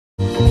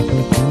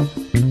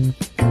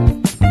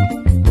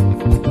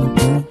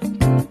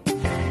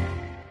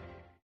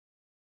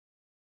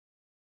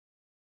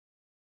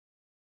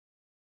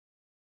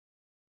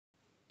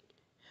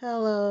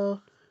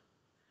Hello,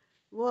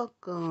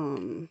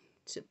 welcome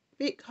to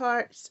Big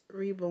Hearts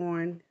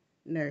Reborn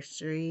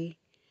Nursery.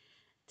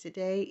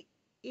 Today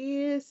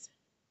is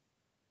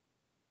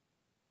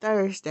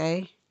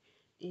Thursday,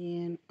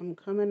 and I'm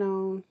coming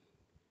on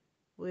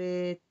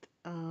with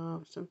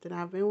something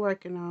I've been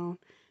working on.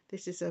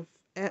 This is a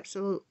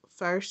absolute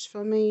first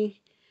for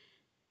me,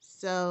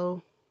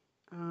 so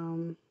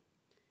um,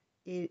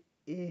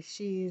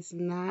 she is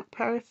not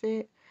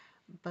perfect,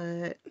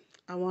 but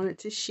I wanted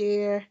to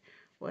share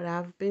what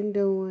I've been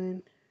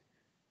doing.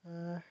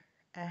 Uh,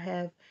 I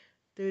have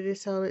through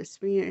this whole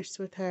experience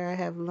with her, I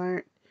have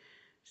learned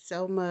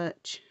so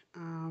much.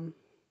 And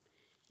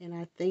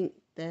I think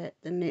that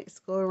the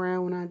next go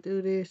around when I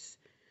do this,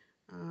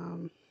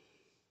 um,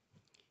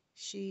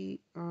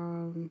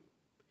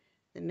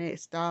 the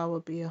next doll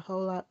will be a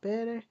whole lot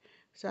better.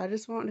 So I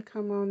just wanted to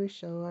come on and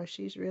show her.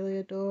 She's really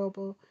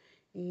adorable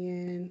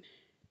and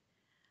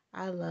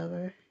I love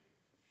her.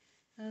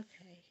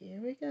 Okay, here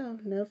we go.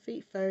 No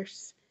feet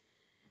first.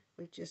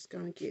 We're just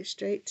going to get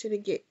straight to the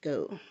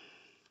get-go.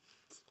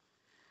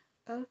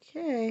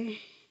 Okay,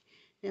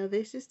 now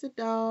this is the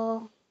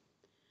doll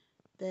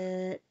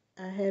that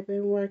I have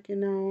been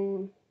working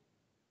on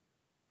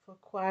for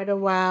quite a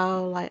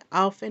while, like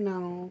off and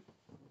on.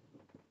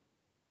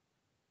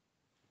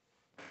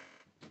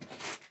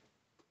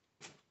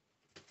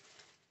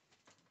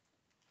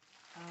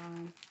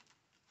 Um,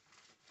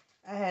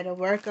 I had to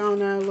work on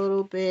her a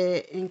little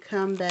bit and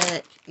come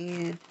back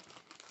and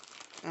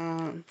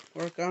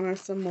work on her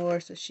some more.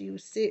 So she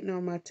was sitting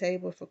on my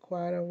table for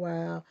quite a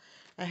while.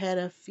 I had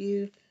a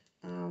few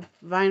vinyl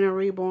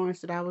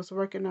reborns that I was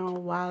working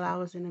on while I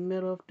was in the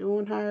middle of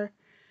doing her.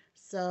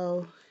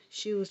 So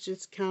she was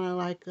just kind of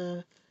like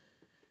a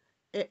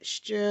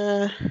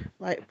extra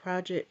like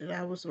project that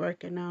I was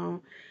working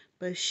on.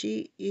 But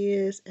she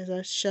is, as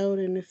I showed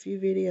in a few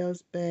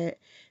videos back,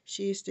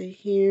 she's the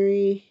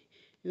Henry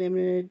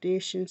limited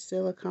edition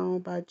silicone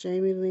by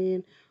Jamie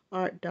Lynn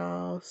Art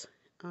Dolls.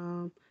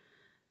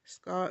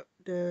 Scott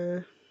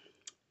the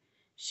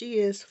She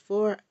is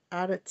 4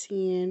 out of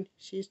 10.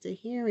 She's the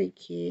Henry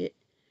kit.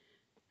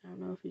 I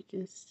don't know if you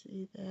can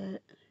see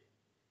that,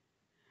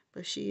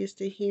 but she is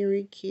the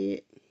Henry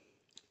kit,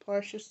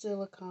 partial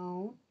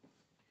silicone.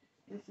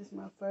 This is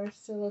my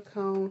first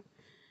silicone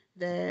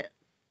that,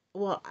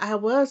 well, I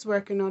was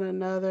working on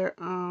another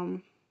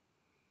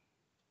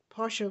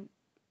partial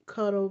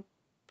cuddle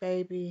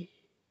baby,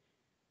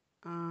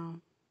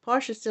 um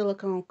partial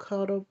silicone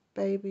cuddle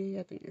baby.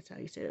 I think that's how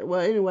you say it.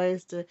 Well,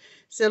 anyways, the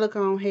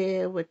silicone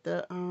head with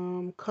the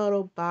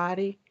cuddle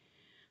body.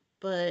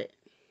 But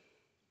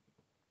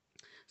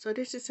so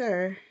this is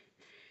her.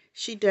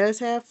 She does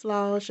have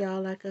flaws,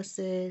 y'all. Like I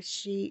said,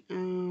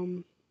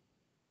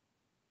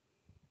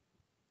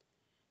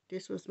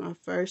 this was my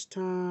first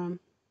time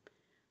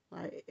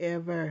like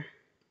ever.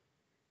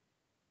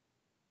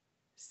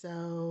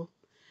 So,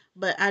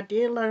 but I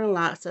did learn a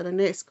lot. So the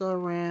next go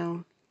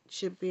around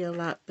should be a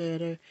lot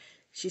better.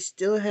 She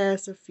still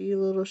has a few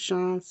little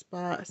shine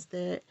spots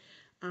that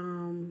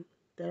I'm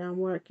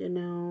working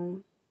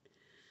on.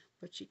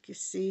 But you can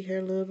see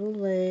her little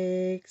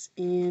legs,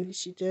 and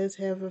she does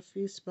have a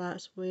few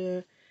spots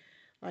where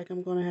like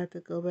I'm gonna have to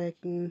go back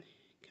and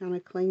kind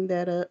of clean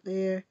that up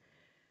there.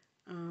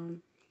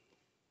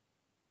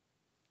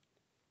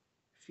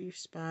 Few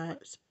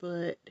spots,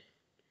 but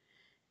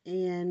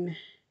and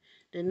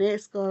the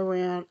next go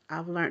around,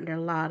 I've learned a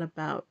lot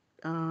about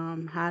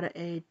how to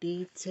add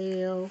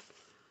detail.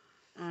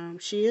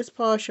 She is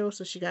partial,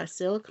 so she got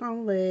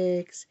silicone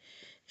legs.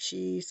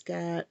 She's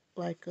got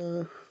like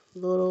a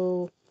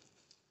little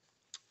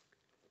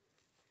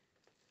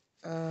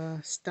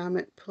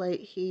stomach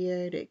plate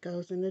here that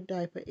goes in the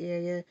diaper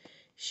area.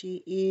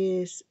 She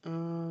is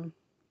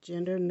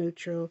gender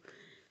neutral.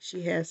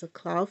 She has a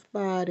cloth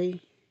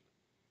body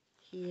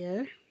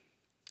here,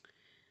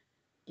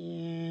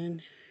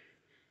 and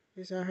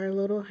these are her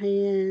little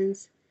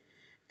hands.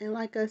 And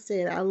like I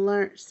said, I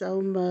learned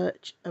so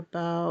much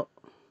about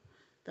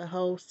the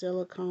whole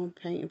silicone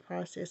painting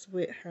process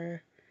with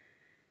her.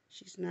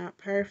 She's not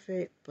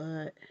perfect,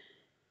 but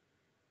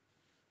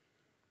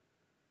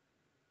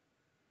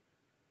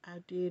I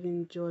did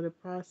enjoy the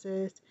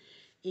process.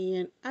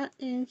 And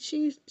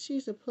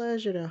she's a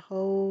pleasure to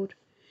hold.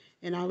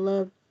 And I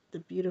love the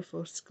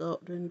beautiful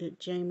sculpting that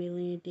Jamie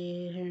Lynn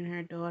did, her and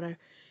her daughter.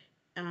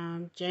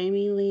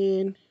 Jamie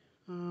Lynn,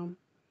 um,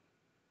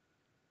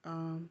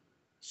 um,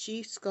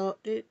 she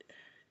sculpted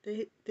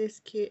this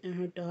kit, and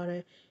her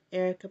daughter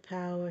Erica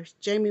Powers,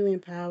 Jamie Lynn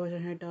Powers,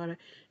 and her daughter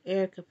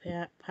Erica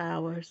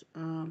Powers,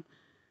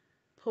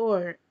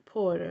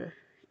 Porter,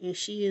 and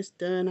she is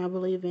done, I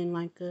believe, in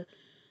like a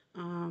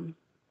um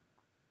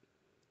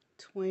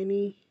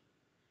 20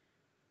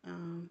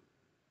 um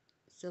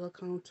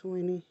silicone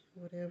 20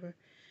 whatever.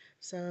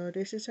 So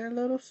this is her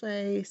little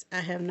face. I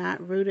have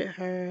not rooted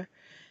her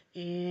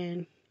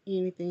and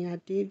anything. I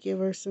did give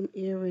her some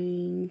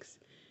earrings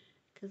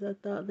because I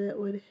thought that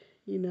would,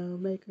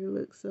 make her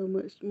look so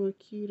much more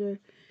cuter.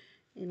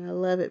 And I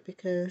love it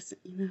because,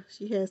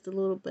 she has the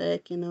little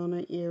backing on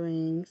her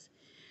earrings.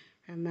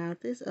 Her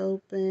mouth is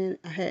open.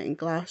 I hadn't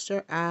glossed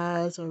her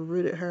eyes or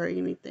rooted her or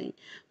anything,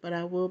 but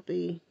I will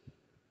be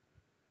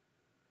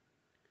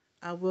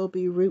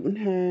rooting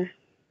her,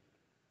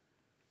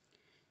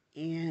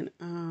 and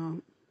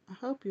I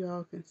hope you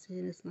all can see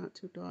it. It's not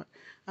too dark.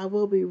 I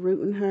will be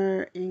rooting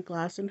her and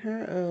glossing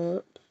her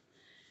up.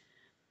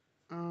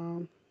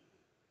 Um,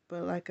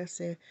 but like I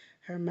said,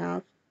 her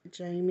mouth,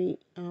 Jamie,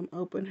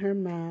 opened her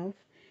mouth,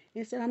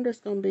 and so I'm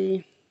just gonna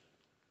be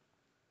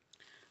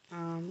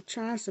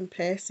trying some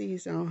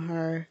pacis on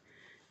her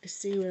to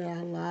see what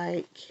I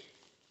like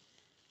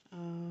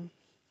um,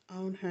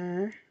 on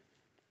her.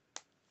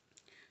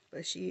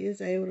 But she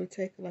is able to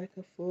take like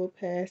a full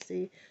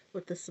paci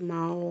with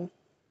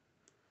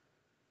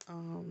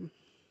um,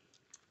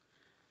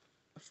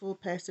 a full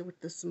paci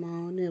with the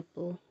small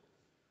nipple.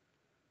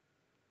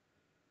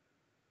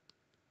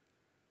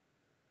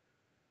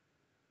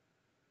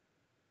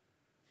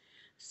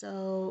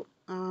 So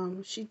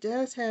she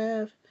does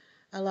have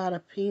a lot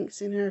of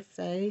pinks in her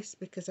face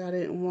because I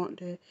didn't want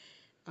to.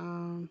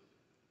 Um,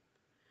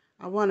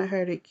 I wanted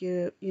her to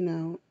give,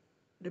 to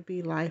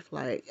be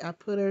lifelike. I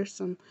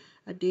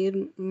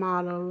did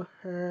model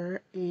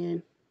her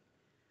and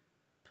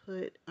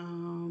put, yeah,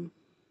 I'm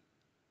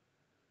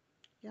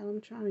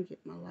trying to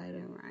get my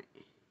lighting right.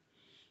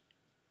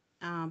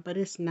 But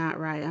it's not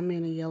right. I'm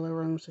in a yellow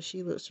room, so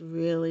she looks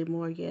really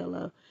more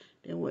yellow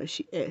than what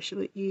she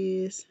actually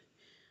is.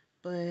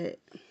 But,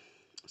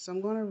 so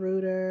I'm going to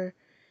root her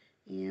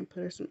and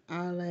put her some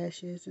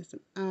eyelashes and some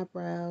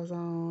eyebrows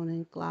on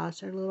and gloss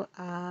her little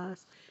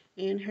eyes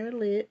and her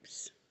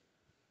lips.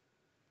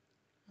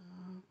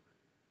 Uh,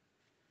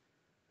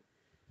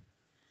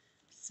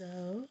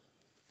 so,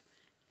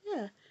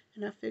 yeah.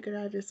 And I figured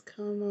I'd just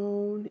come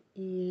on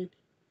and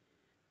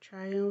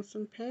try on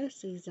some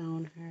pacis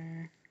on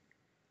her.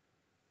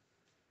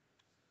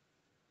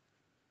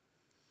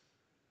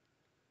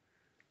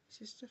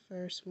 This is the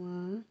first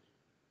one.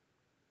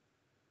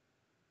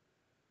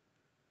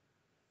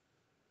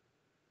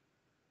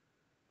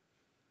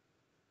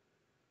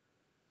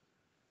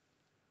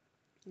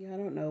 Yeah, I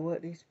don't know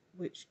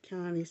which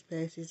kind these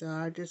pacis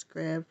are. I just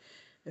grabbed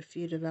a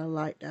few that I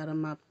liked out of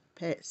my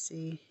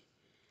Patsy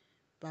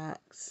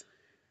box.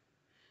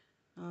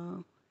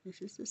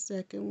 This is the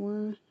second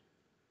one,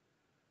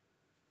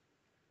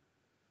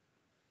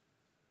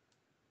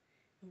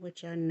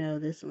 which I know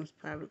this one's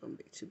probably gonna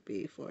be too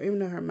big for her, even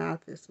though her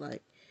mouth is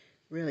like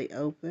really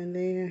open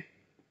there.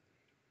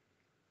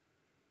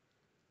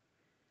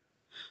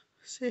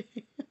 See,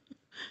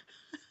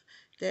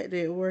 that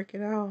didn't work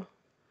at all.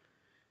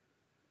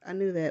 I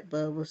knew that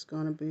bub was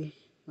gonna be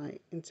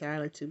like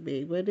entirely too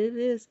big, but it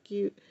is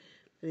cute,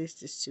 but it's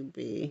just too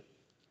big.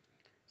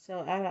 So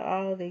out of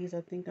all of these,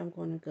 I think I'm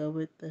gonna go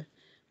with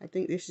I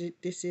think this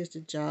is the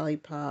Jolly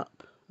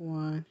Pop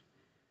one.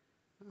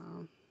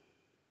 Um,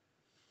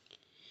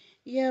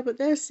 yeah, but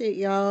that's it,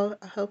 y'all.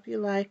 I hope you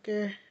like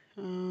her.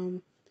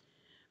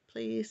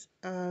 Please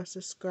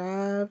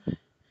subscribe,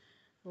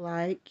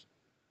 like.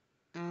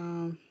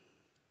 Um,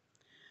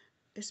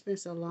 it's been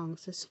so long.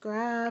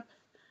 Subscribe,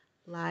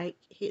 like,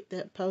 hit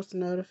that post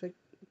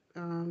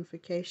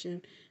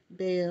notification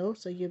bell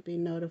so you'll be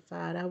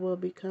notified. I will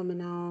be coming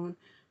on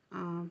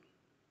um,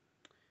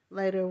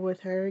 later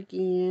with her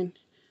again.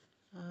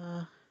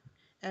 Uh,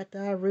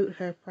 After I root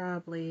her,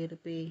 probably it'll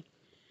be.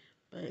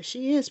 But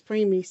she is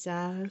preemie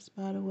size,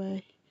 by the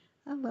way.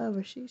 I love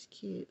her. She's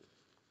cute.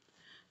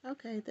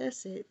 Okay,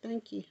 that's it.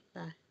 Thank you.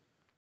 Bye.